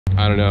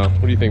I don't know.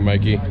 What do you think,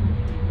 Mikey?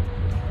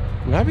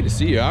 I'm happy to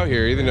see you out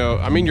here, even though,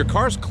 I mean, your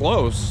car's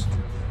close.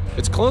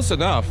 It's close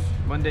enough.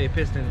 Monday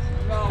Pistons.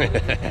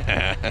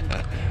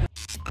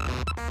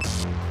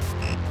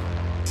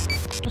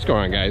 What's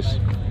going on, guys?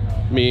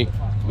 Me,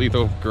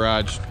 Lethal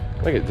Garage.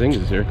 Look at Zings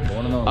is here.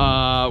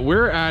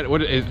 We're at,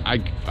 what is,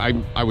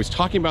 I was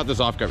talking about this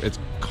off camera. It's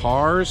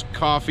Cars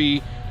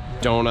Coffee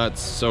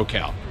Donuts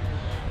SoCal.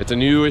 It's a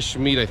newish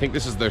meet. I think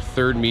this is their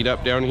third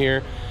meetup down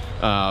here.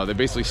 They're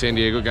basically San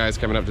Diego guys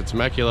coming up to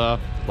Temecula.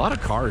 A lot of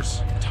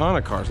cars, a ton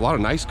of cars, a lot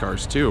of nice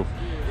cars too.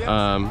 It's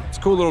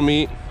a cool little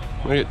meet.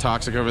 Look at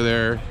Toxic over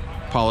there,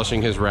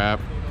 polishing his wrap.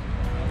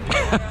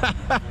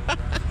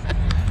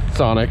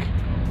 Sonic.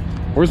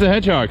 Where's the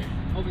hedgehog?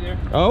 Over there.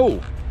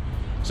 Oh.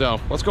 So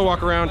let's go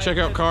walk around, check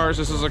out cars.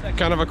 This is a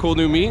kind of a cool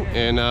new meet,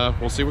 and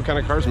we'll see what kind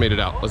of cars made it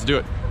out. Let's do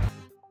it.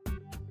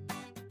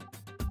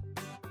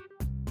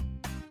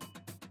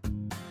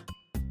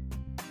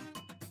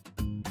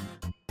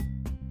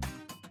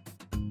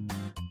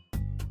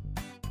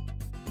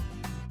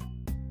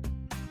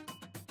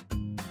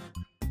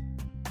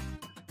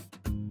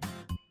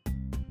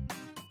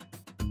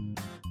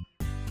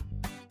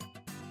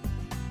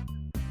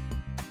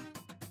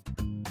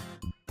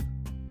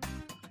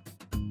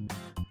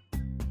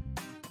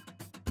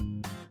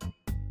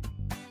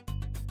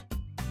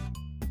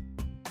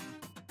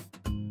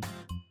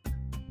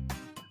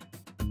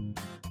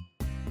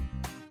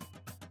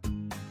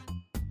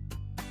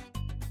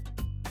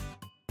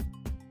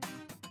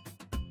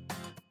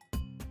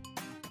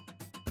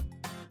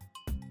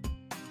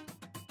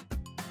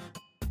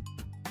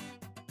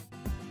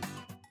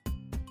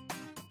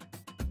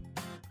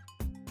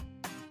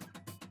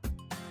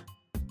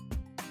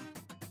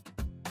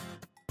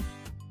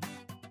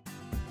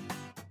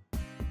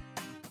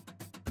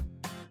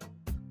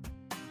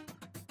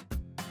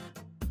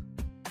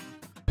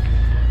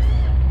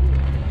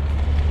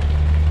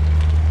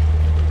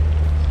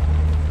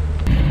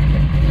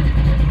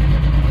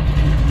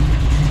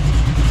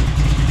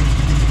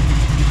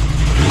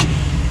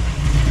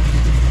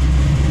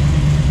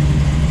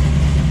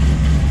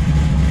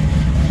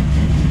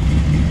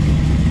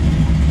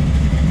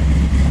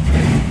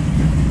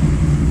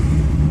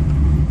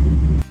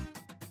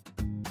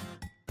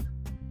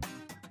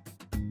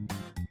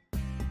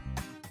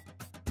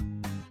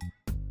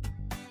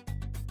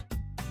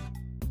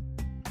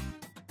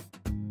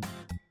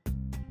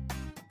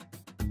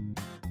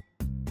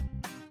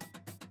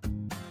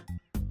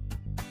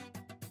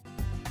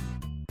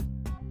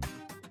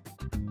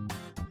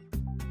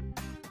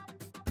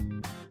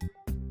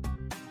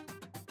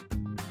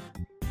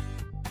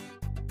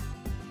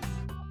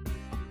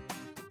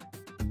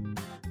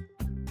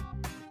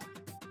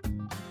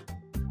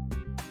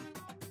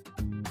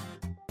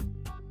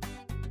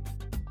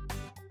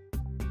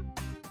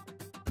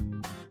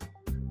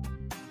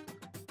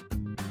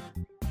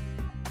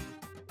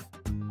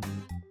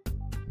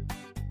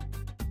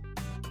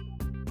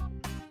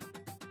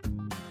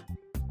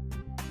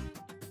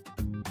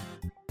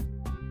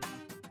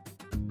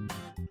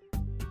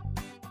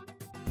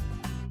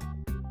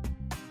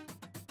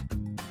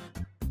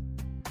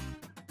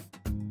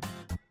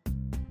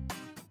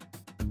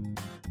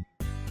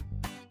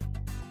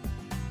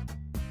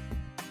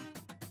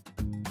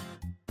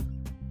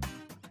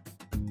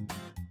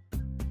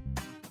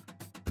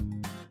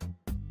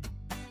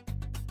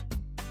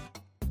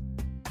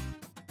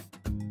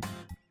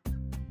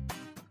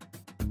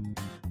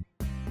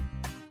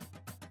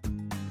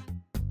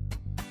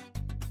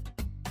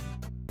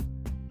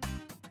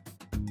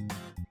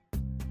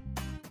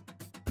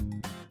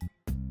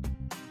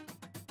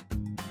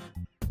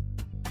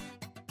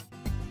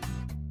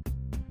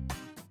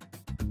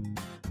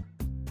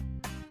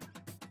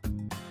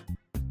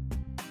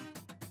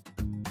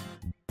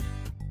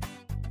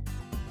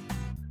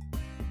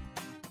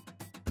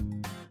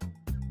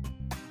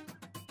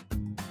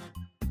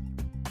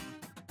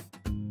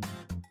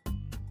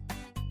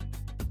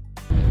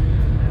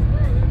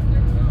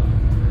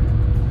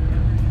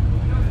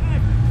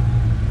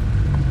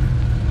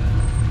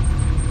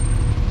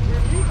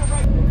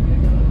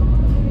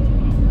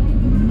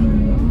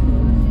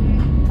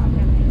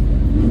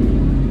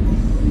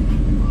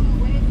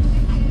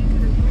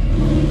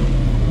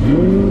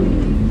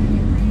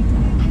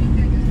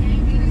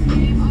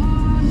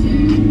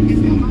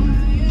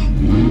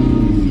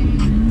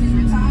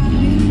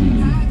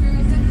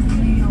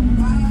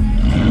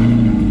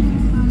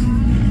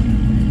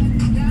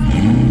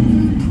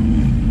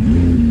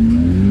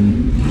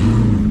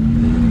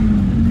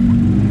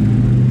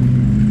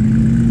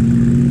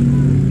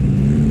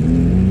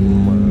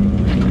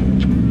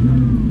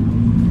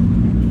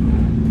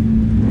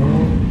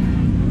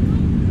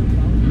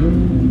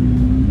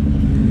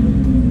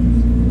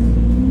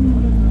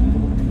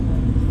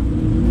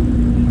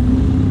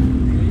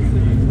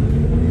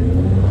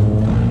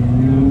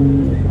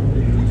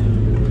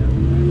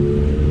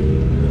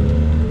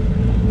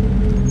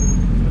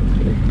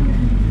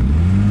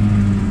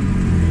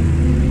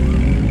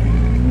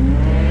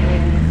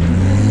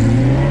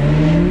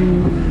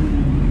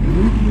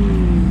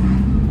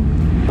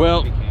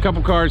 Well, a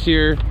couple cars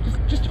here,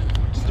 just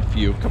a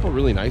few, a couple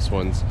really nice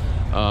ones.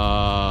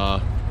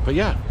 But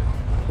yeah,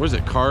 what is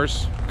it?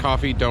 Cars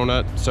Coffee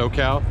Donut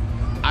SoCal.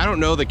 I don't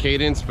know the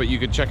cadence, but you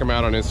could check them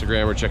out on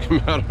Instagram or check them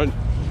out on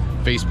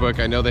Facebook.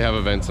 I know they have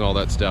events and all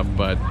that stuff,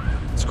 but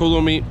it's a cool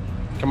little meet.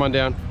 Come on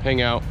down,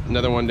 hang out.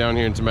 Another one down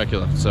here in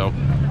Temecula. So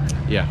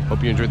yeah,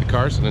 hope you enjoyed the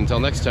cars, and until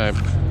next time,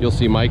 you'll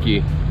see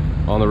Mikey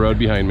on the road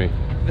behind me.